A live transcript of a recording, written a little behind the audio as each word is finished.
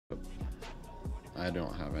I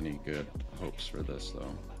don't have any good hopes for this,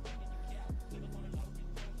 though.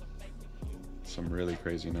 Some really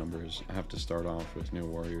crazy numbers. I have to start off with new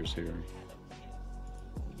warriors here.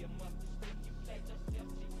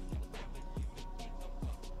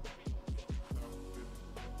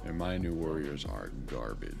 And my new warriors are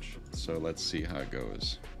garbage. So let's see how it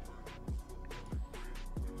goes.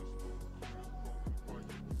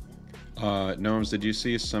 Gnomes, did you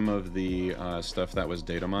see some of the stuff that was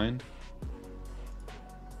data mined?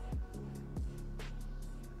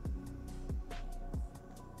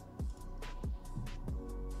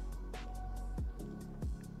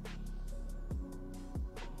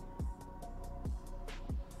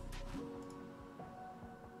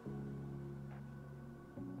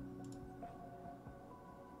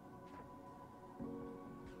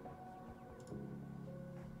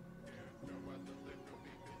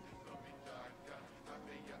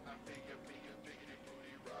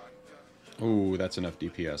 Oh, that's enough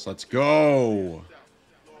DPS. Let's go!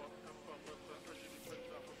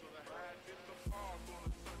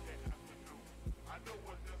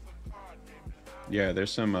 Yeah,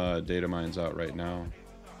 there's some data mines out right now.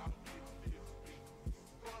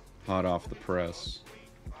 Hot off the press.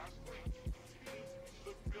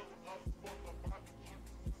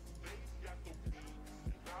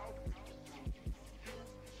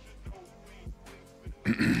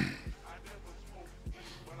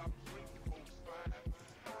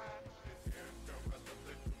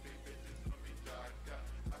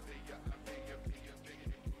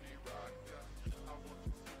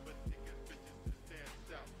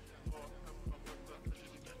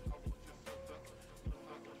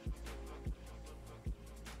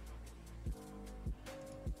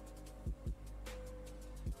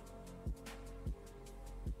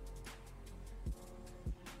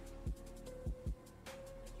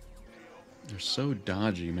 They're so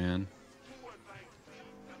dodgy, man.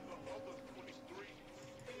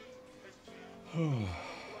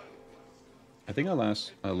 I think I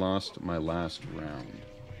lost my last round.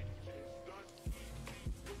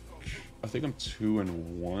 I think I'm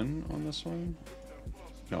 2-1 on this one.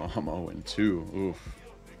 No, I'm 0-2. Oof.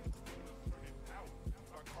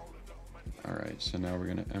 Alright, so now we're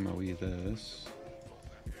gonna MOE this.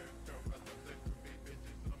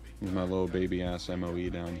 My little baby ass MOE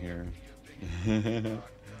down here.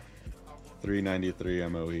 393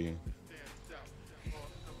 MOE.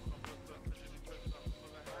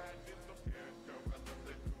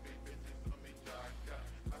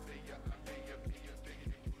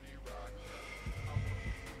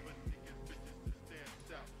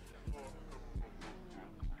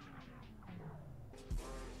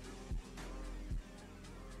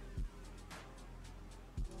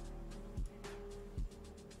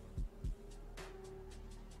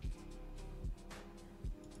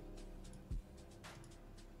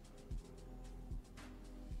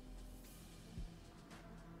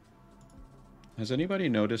 Has anybody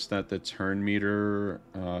noticed that the turn meter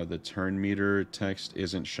text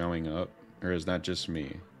isn't showing up, or is that just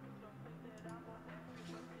me?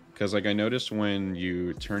 Because like I noticed when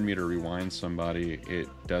you turn meter rewind somebody, it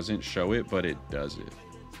doesn't show it, but it does it.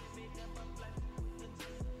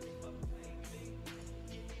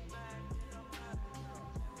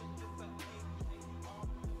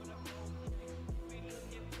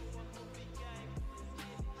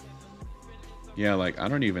 Yeah, like I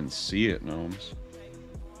don't even see it, Gnomes.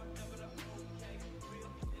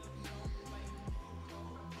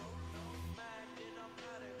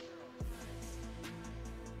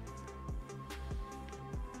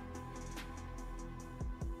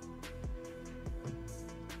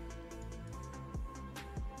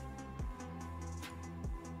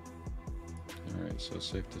 Alright, so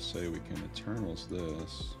safe to say we can Eternals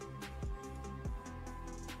this.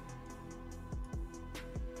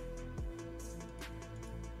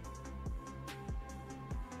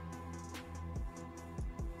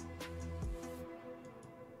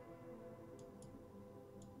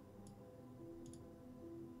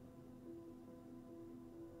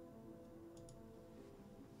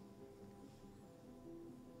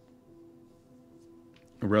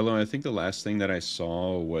 Rello, I think the last thing that I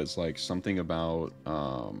saw was like something about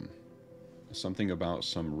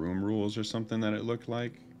some room rules or something that it looked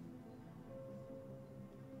like.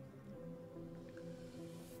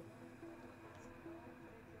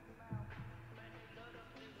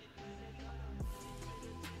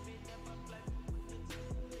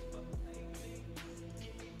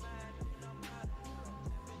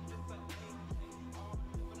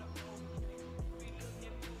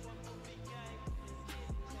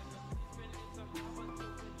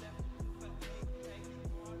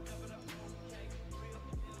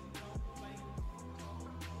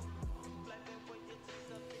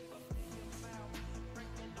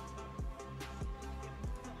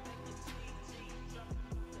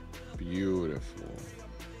 Beautiful.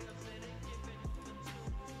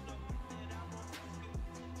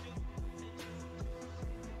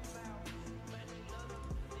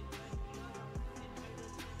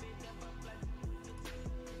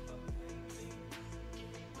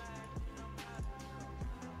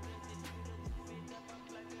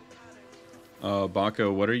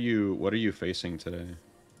 Baka, what are you facing today?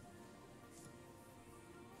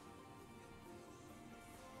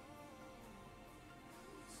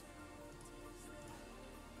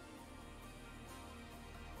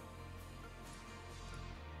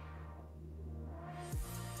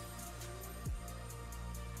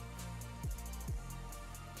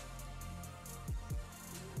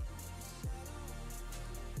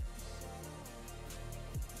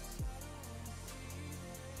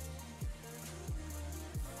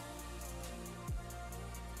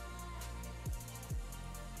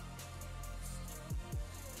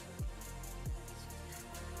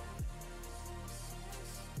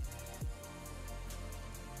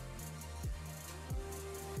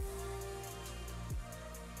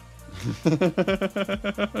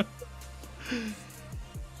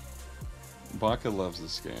 Baka loves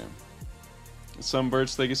this game.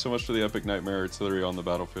 Sunbirds, thank you so much for the epic nightmare artillery on the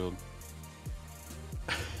battlefield.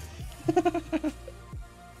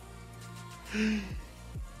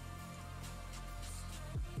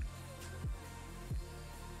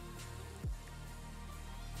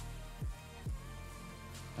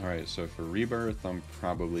 Alright, so for Rebirth, I'm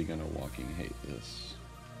probably gonna walking hate this.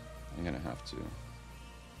 I'm gonna have to.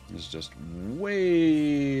 It's just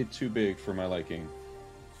way too big for my liking.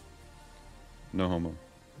 No homo.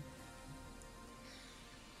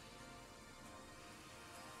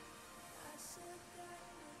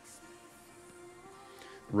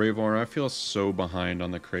 Ravar, I feel so behind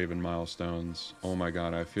on the Craven milestones. Oh my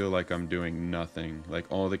god, I feel like I'm doing nothing. Like,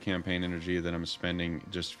 all the campaign energy that I'm spending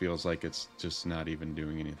just feels like it's just not even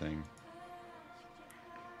doing anything.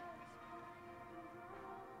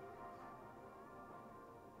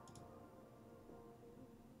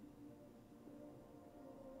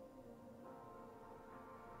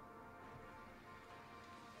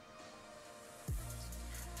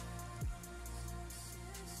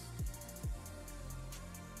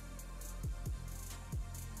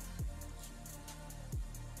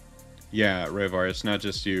 Yeah, Revar, it's not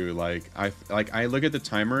just you. Like I look at the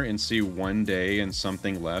timer and see 1 day and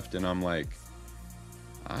something left, and I'm like,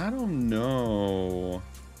 I don't know.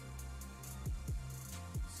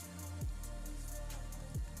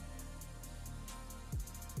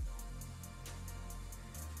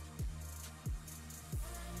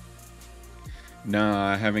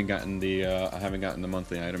 Nah, I haven't gotten the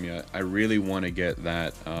monthly item yet. I really want to get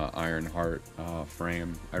that Iron Heart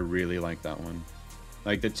frame. I really like that one.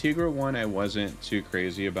 Like, the Tigra one I wasn't too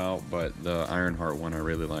crazy about, but the Ironheart one I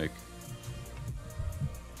really like.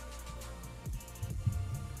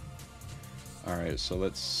 Alright, so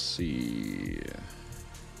let's see.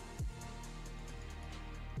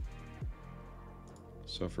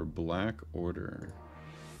 So for Black Order...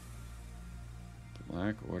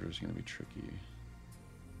 Black Order is going to be tricky.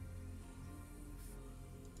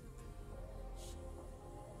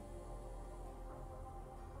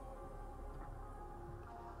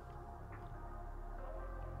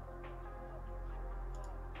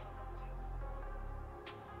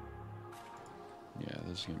 Yeah,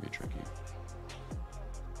 this is going to be tricky.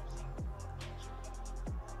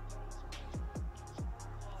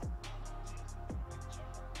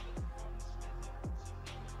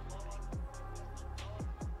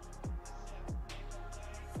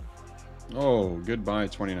 Oh, goodbye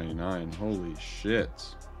 2099. Holy shit.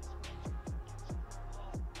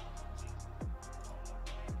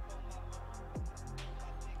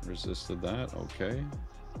 Resisted that, okay.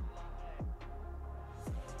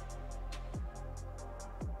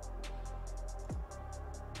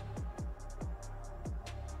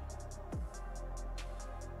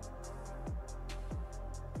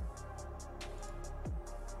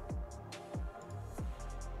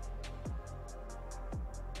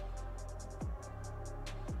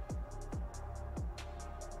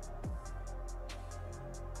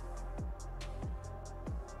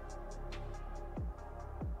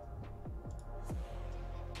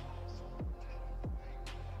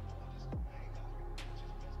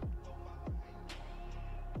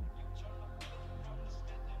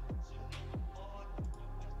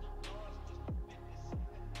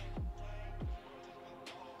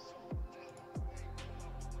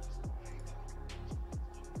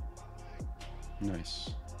 Nice.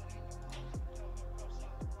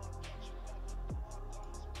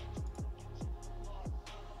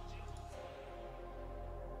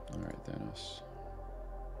 All right, Thanos.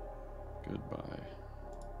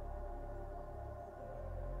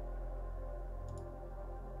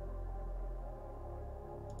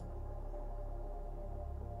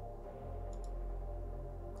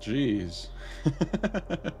 Jeez.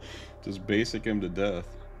 Just basic him to death.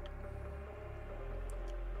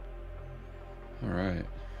 Alright.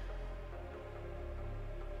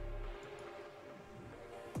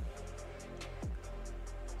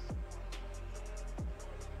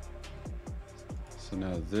 So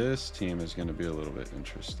now this team is going to be a little bit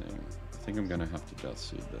interesting. I think I'm going to have to death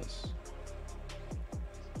seed this.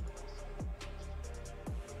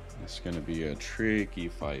 It's going to be a tricky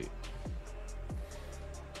fight.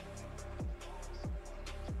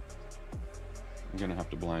 I'm going to have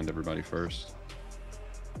to blind everybody first.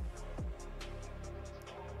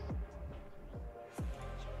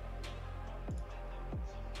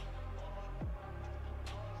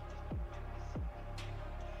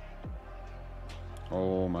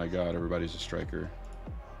 Oh my god, everybody's a striker.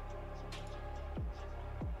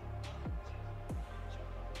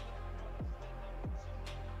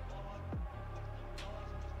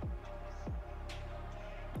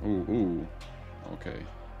 Ooh, ooh. Okay.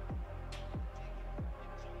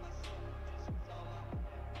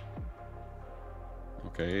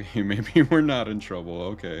 Okay, maybe we're not in trouble.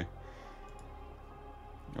 Okay.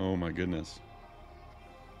 Oh my goodness.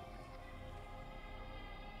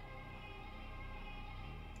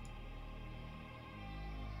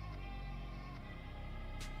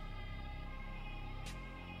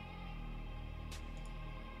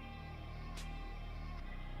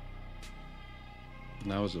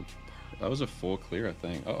 That was a full clear, I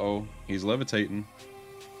think. Uh-oh, he's levitating.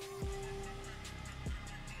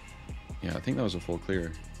 Yeah, I think that was a full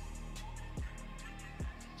clear.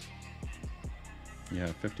 Yeah,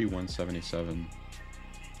 5177.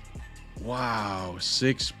 Wow,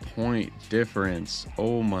 6-point difference.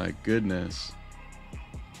 Oh my goodness.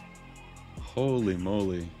 Holy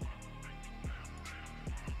moly.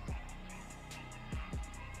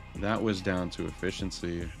 That was down to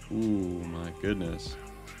efficiency. Ooh, my goodness.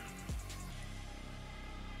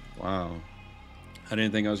 Wow. I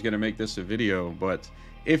didn't think I was going to make this a video, but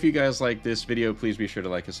if you guys like this video, please be sure to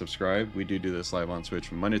like and subscribe. We do this live on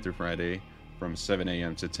Twitch Monday through Friday from 7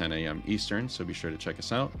 a.m. to 10 a.m. Eastern, so be sure to check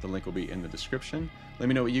us out. The link will be in the description. Let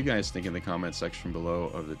me know what you guys think in the comment section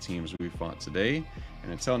below of the teams we fought today.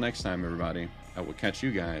 And until next time, everybody, I will catch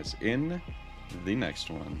you guys in the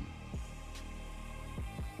next one.